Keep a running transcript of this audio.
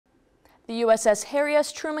The USS Harry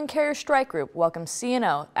S. Truman Carrier Strike Group welcomes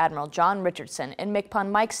CNO Admiral John Richardson and MCPON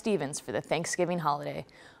Mike Stevens for the Thanksgiving holiday.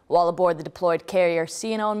 While aboard the deployed carrier,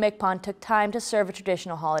 CNO and MCPON took time to serve a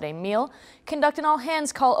traditional holiday meal, conduct an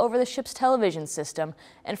all-hands call over the ship's television system,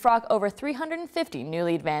 and frock over 350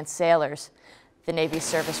 newly advanced sailors. The Navy's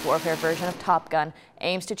surface warfare version of Top Gun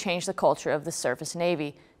aims to change the culture of the surface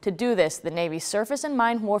Navy. To do this, the Navy's Surface and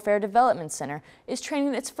Mine Warfare Development Center is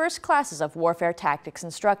training its first classes of warfare tactics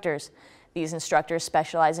instructors. These instructors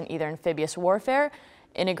specialize in either amphibious warfare,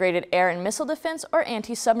 integrated air and missile defense, or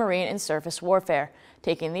anti-submarine and surface warfare,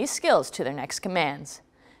 taking these skills to their next commands.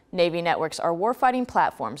 Navy networks are warfighting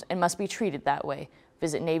platforms and must be treated that way.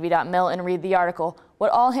 Visit Navy.mil and read the article,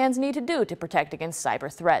 What All Hands Need to Do to Protect Against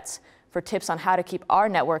Cyber Threats, for tips on how to keep our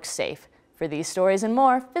networks safe. For these stories and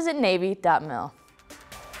more, visit Navy.mil.